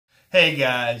Hey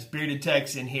guys, Bearded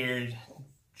Texan here,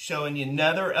 showing you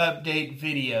another update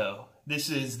video. This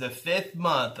is the 5th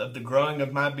month of the growing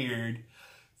of my beard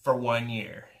for 1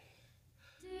 year.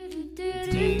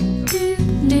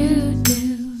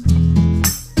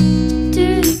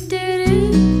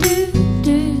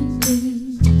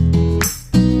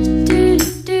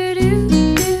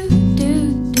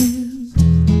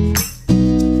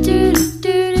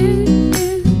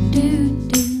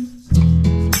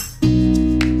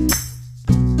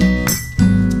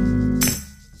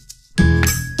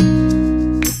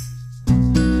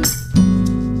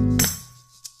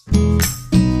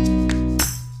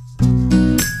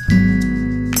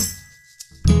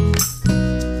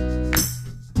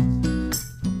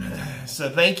 So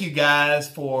thank you guys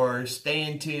for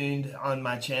staying tuned on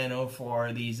my channel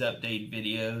for these update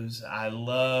videos. I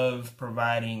love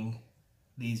providing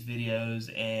these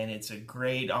videos and it's a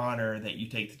great honor that you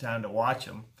take the time to watch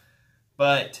them.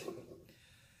 But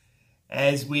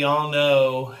as we all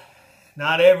know,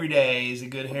 not every day is a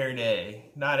good hair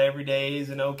day. Not every day is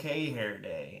an okay hair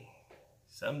day.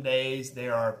 Some days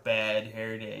there are bad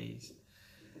hair days.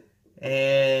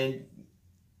 And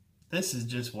this is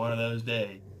just one of those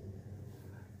days.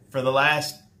 For the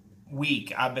last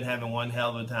week, I've been having one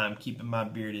hell of a time keeping my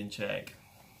beard in check.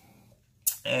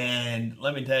 And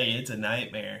let me tell you, it's a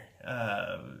nightmare.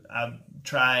 I've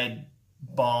tried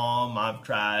balm, I've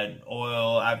tried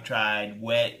oil, I've tried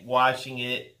wet washing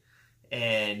it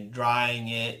and drying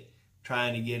it,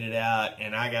 trying to get it out.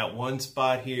 And I got one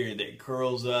spot here that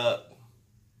curls up.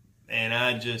 And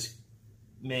I just,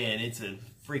 man, it's a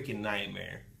freaking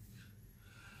nightmare.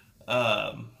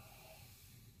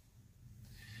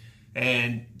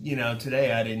 And, you know,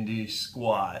 today I didn't do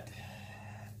squat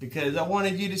because I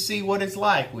wanted you to see what it's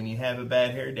like when you have a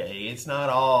bad hair day. It's not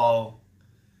all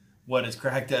what it's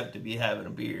cracked up to be having a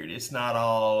beard. It's not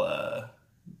all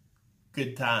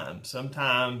good times.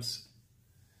 Sometimes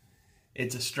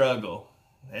it's a struggle.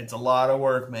 It's a lot of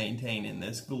work maintaining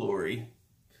this glory.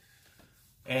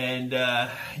 And,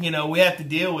 you know, we have to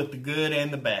deal with the good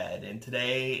and the bad. And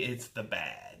today it's the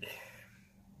bad.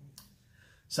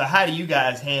 So how do you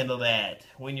guys handle that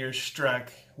when you're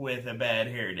struck with a bad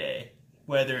hair day?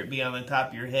 Whether it be on the top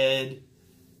of your head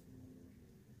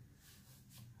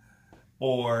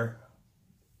or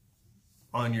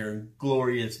on your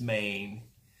glorious mane.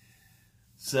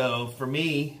 So for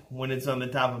me, when it's on the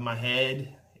top of my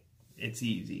head, it's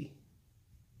easy.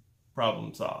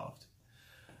 Problem solved.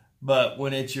 But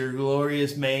when it's your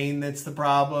glorious mane that's the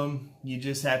problem, you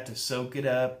just have to soak it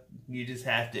up. You just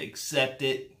have to accept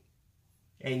it.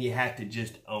 And you have to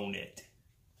just own it.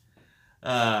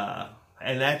 And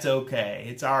that's okay.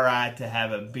 It's all right to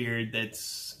have a beard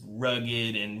that's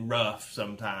rugged and rough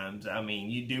sometimes. I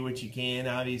mean, you do what you can,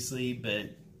 obviously,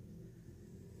 but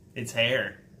it's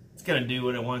hair. It's going to do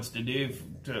what it wants to do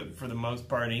for the most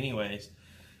part anyways.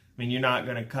 I mean, you're not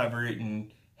going to cover it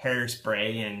in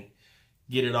hairspray and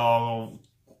get it all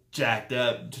jacked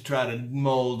up to try to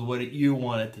mold what you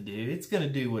want it to do. It's going to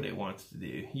do what it wants to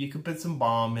do. You can put some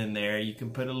balm in there. You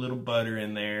can put a little butter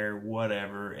in there,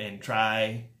 whatever, and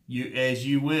try as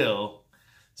you will.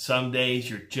 Some days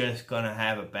you're just going to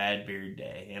have a bad beard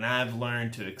day. And I've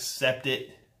learned to accept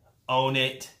it, own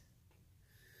it,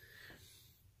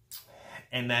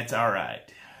 and that's all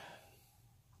right.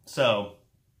 So,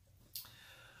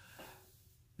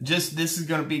 this is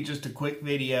going to be just a quick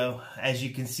video. As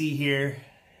you can see here,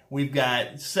 we've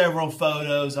got several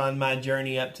photos on my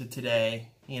journey up to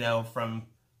today, you know, from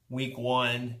week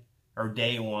 1 or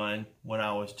day 1 when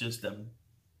I was just a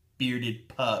bearded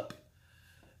pup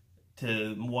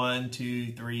to 1,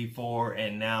 2, 3, 4,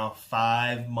 and now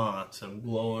 5 months of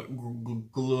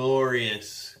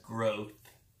glorious growth.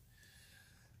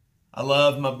 I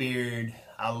love my beard.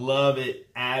 I love it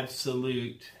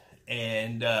absolute.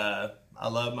 And I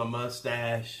love my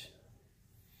mustache.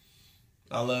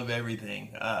 I love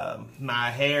everything.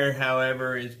 My hair,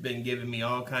 however, has been giving me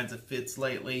all kinds of fits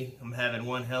lately. I'm having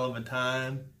one hell of a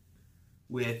time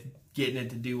with getting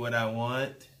it to do what I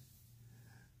want.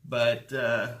 But,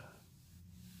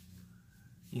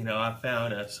 you know, I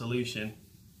found a solution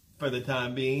for the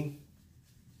time being.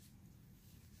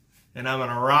 And I'm going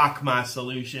to rock my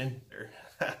solution.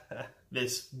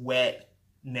 This wet,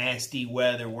 nasty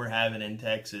weather we're having in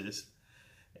Texas.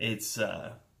 It's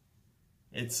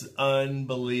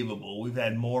unbelievable. We've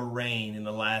had more rain in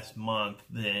the last month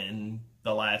than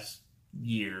the last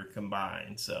year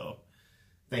combined. So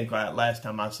I think last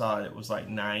time I saw it, it was like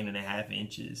 9.5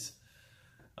 inches.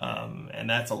 And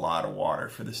that's a lot of water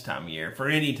for this time of year, for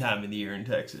any time of the year in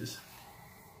Texas.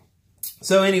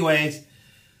 So anyways,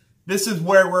 this is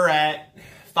where we're at.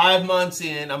 5 months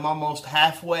in, I'm almost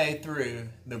halfway through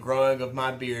the growing of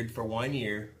my beard for 1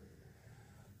 year.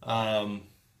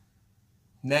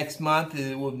 Next month,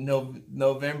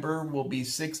 November, will be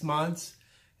 6 months.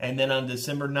 And then on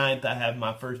December 9th, I have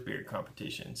my first beard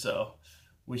competition. So,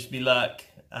 wish me luck.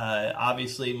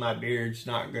 Obviously, my beard's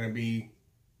not going to be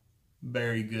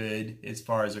very good as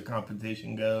far as a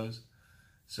competition goes.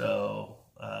 So,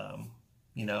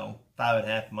 you know,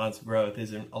 5.5 months growth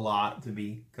isn't a lot to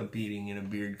be competing in a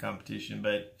beard competition.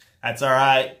 But that's all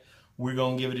right. We're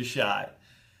going to give it a shot.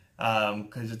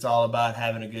 Because it's all about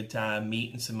having a good time,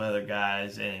 meeting some other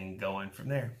guys, and going from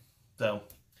there. So,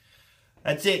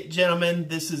 that's it, gentlemen.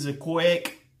 This is a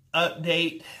quick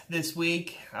update this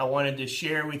week. I wanted to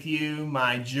share with you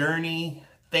my journey.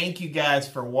 Thank you guys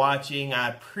for watching. I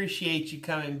appreciate you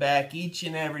coming back each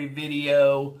and every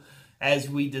video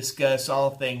as we discuss all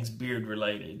things beard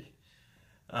related.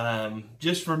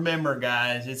 Just remember,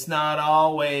 guys, it's not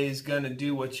always going to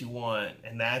do what you want,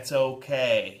 and that's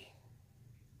okay.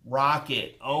 Rock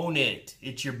it. Own it.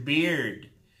 It's your beard.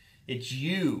 It's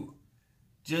you.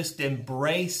 Just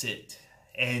embrace it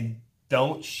and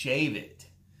don't shave it.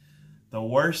 The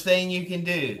worst thing you can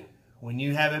do when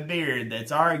you have a beard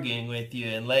that's arguing with you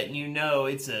and letting you know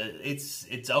it's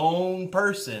its own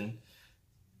person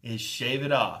is shave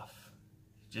it off.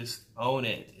 Just own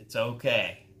it. It's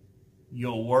okay.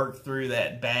 You'll work through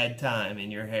that bad time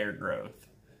in your hair growth.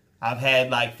 I've had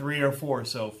like 3 or 4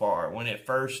 so far. When it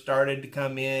first started to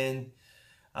come in,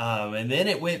 and then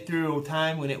it went through a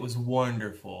time when it was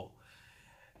wonderful.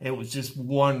 It was just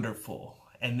wonderful.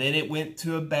 And then it went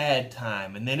to a bad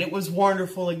time, and then it was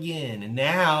wonderful again, and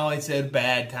now it's a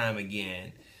bad time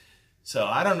again. So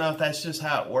I don't know if that's just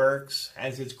how it works.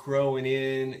 As it's growing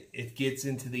in, it gets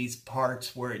into these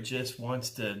parts where it just wants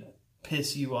to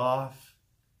piss you off.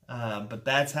 But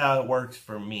that's how it works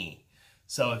for me.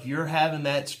 So if you're having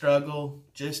that struggle,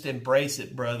 just embrace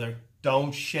it, brother.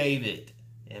 Don't shave it.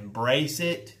 Embrace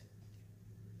it.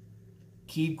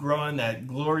 Keep growing that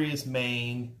glorious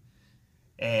mane.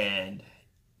 And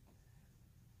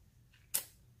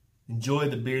enjoy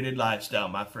the bearded lifestyle,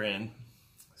 my friend.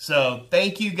 So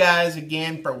thank you guys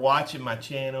again for watching my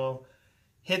channel.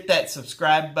 Hit that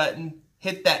subscribe button.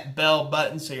 Hit that bell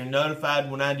button so you're notified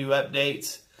when I do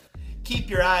updates. Keep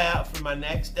your eye out for my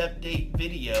next update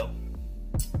video.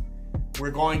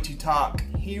 We're going to talk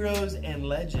heroes and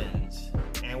legends,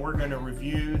 and we're going to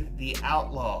review the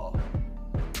Outlaw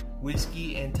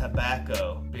Whiskey and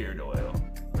Tobacco Beard Oil.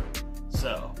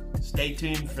 So, stay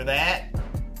tuned for that.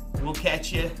 We'll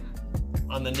catch you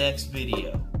on the next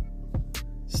video.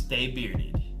 Stay bearded.